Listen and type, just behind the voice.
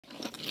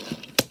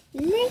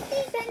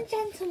Ladies and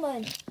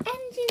gentlemen,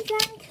 engines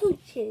and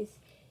coaches,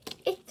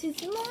 it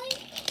is my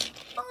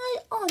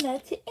honour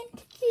to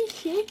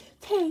introduce you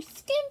to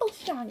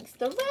Skimbleshanks,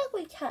 the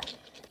railway cat,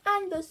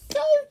 and the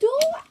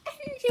Sodor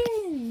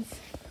engines.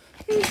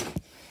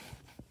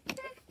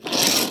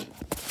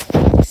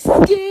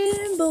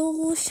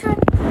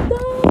 Skimbleshanks, the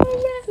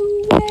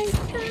railway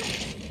cat,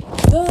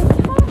 the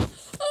cat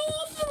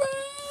of the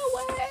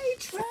railway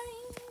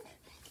train.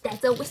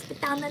 There's a whisper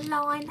down the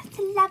line at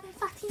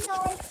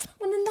 11:39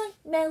 when the night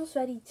mail's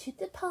ready to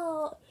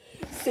depart.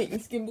 Satan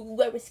Skimble,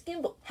 where is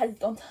Skimble? Has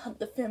gone to hunt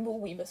the thimble.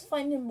 We must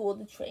find him or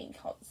the train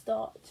can't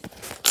start.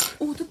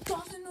 All the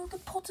guards and all the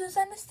porters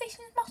and the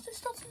station master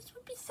stotters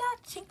would be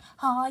searching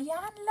high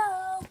and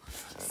low.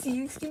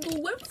 Seeing Skimble,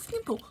 where is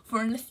Skimble?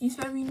 For unless he's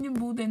very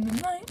nimble, then the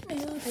night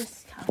mail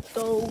just can't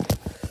go.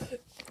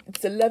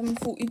 It's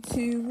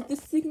 11:42 with the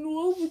signal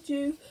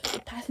overdue. The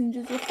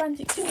passengers are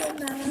frantic to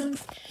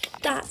announce.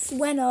 That's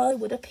when I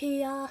would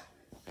appear,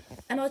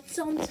 and I'd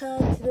saunter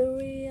to the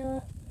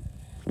rear.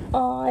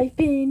 I've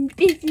been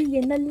busy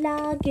in the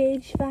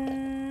luggage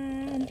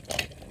van.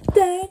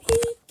 Then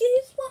he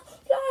gives one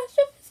flash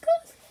of his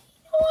ghostly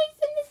noise,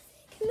 and the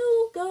signal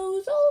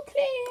goes all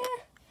clear.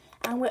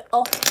 And we're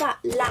off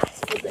at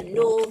last for the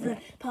northern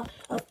part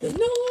of the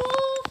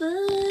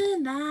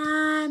northern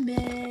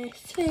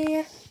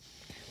hemisphere.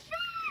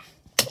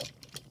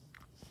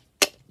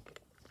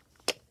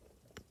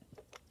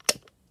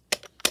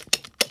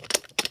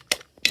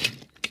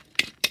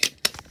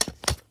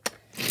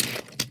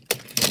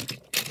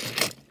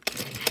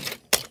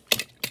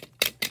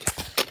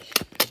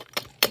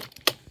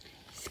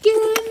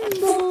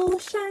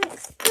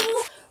 Skimbleshanks, the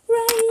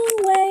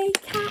railway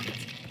cat.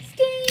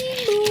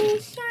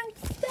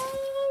 Skimbleshanks, the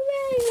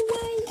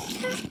railway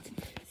cat.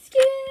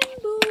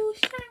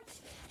 Skimbleshanks,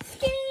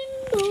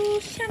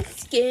 Skimbleshanks,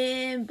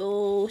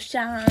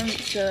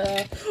 Skimbleshanks, the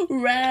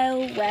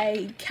railway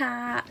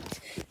cat.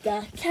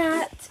 The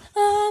cat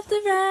of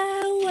the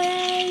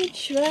railway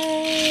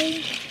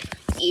train.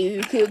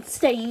 You could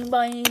stay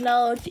by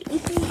large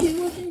if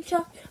you was in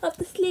charge of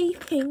the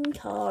sleeping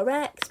car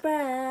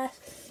express.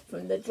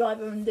 From the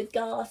driver and the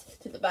guards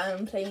to the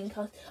band playing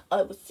cars,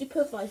 I was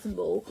supervising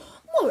all,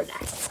 more or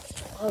less.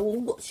 I will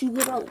watch you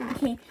without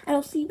winking, and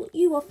I'll see what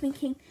you are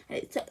thinking, and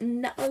it's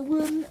certain that I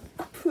wouldn't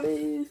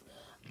approve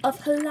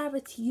of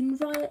hilarity and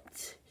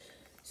riot.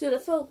 So the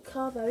folk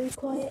are very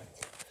quiet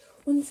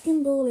when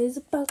Skimble is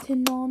about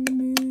and on the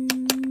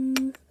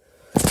move.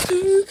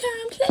 Who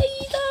can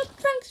play the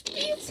pranks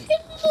be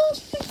Skimble?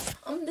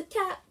 I'm the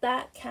cat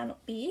that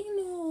cannot be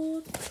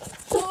ignored.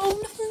 So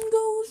nothing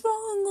goes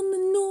wrong on the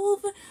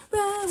Northern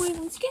Railway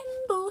when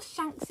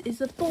Skimbleshanks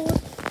is aboard.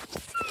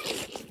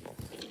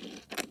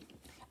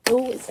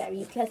 Oh, it's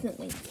very pleasant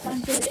when you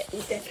find a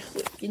little den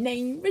with your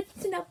name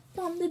written up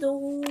on the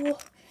door.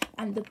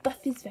 And the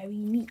buff is very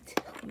neat,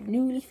 with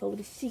newly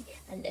folded sheet,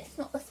 and there's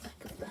not a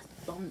speck of dust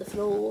on the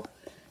floor.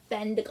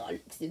 Then the guy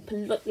looks in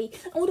politely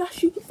and would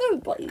ask you very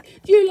politely,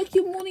 do you like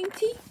your morning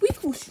tea? We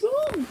call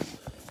strong.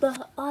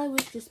 But I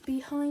was just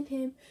behind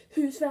him,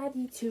 who's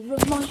ready to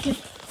remind him,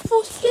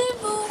 for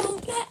Skimble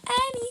won't let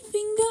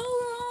anything go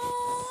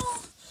wrong.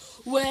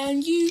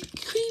 When you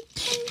creep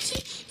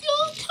into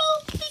your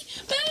coffee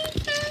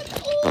bed and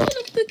all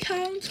of the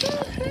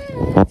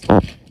counterheads,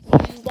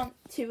 you want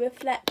to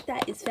reflect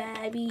that it's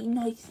very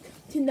nice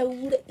to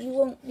know that you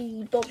won't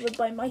be bothered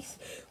by mice.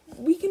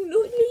 We can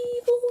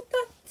leave all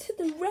that to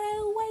the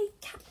railway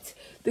cat,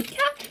 the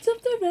cat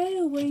of the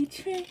railway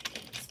train.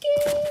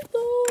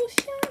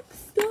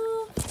 Skimbleshanks, the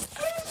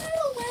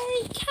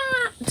railway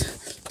cat,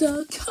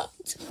 the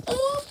cat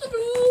of the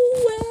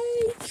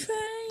railway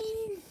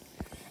train.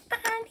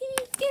 And he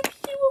gives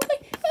you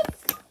away a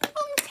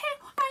long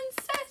tail and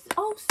says,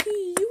 I'll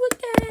see you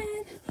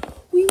again.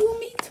 We will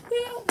meet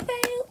without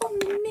fail on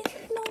the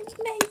midnight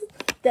mail,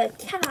 the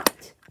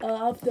cat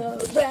of the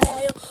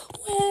railway